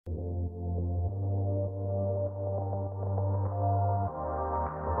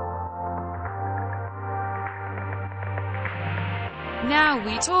Now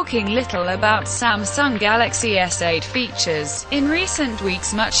we talking little about Samsung Galaxy S8 features. In recent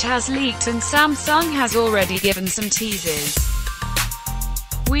weeks much has leaked and Samsung has already given some teasers.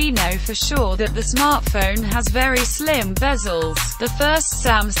 We know for sure that the smartphone has very slim bezels. The first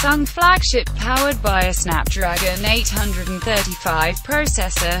Samsung flagship powered by a Snapdragon 835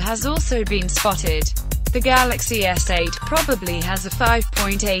 processor has also been spotted. The Galaxy S8 probably has a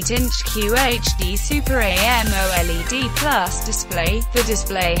 5.8-inch QHD Super AMOLED Plus display. The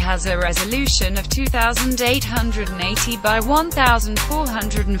display has a resolution of 2880 by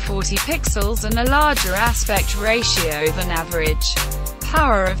 1440 pixels and a larger aspect ratio than average.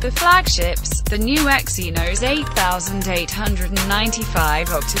 Power of the flagships, the new Exynos 8895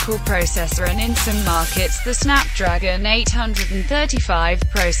 octa-core processor, and in some markets the Snapdragon 835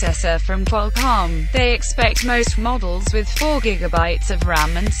 processor from Qualcomm. They expect most models with 4GB of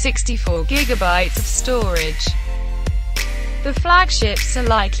RAM and 64GB of storage. The flagships are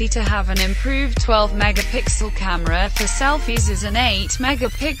likely to have an improved 12-megapixel camera for selfies as an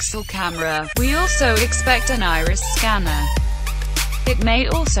 8-megapixel camera. We also expect an iris scanner. It may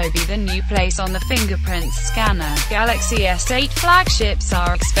also be the new place on the fingerprint scanner. Galaxy S8 flagships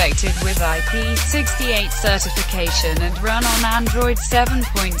are expected with IP68 certification and run on Android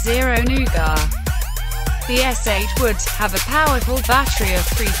 7.0 Nougat. The S8 would have a powerful battery of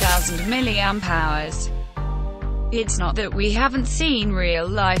 3000 mAh. It's not that we haven't seen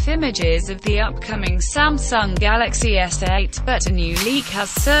real-life images of the upcoming Samsung Galaxy S8, but a new leak has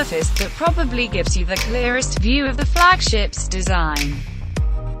surfaced that probably gives you the clearest view of the flagship's design.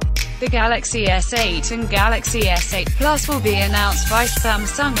 The Galaxy S8 and Galaxy S8 Plus will be announced by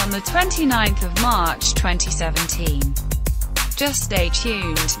Samsung on the 29th of March 2017. Just stay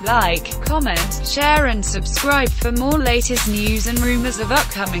tuned, like, comment, share and subscribe for more latest news and rumors of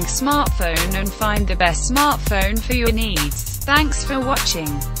upcoming smartphone, and find the best smartphone for your needs. Thanks for watching.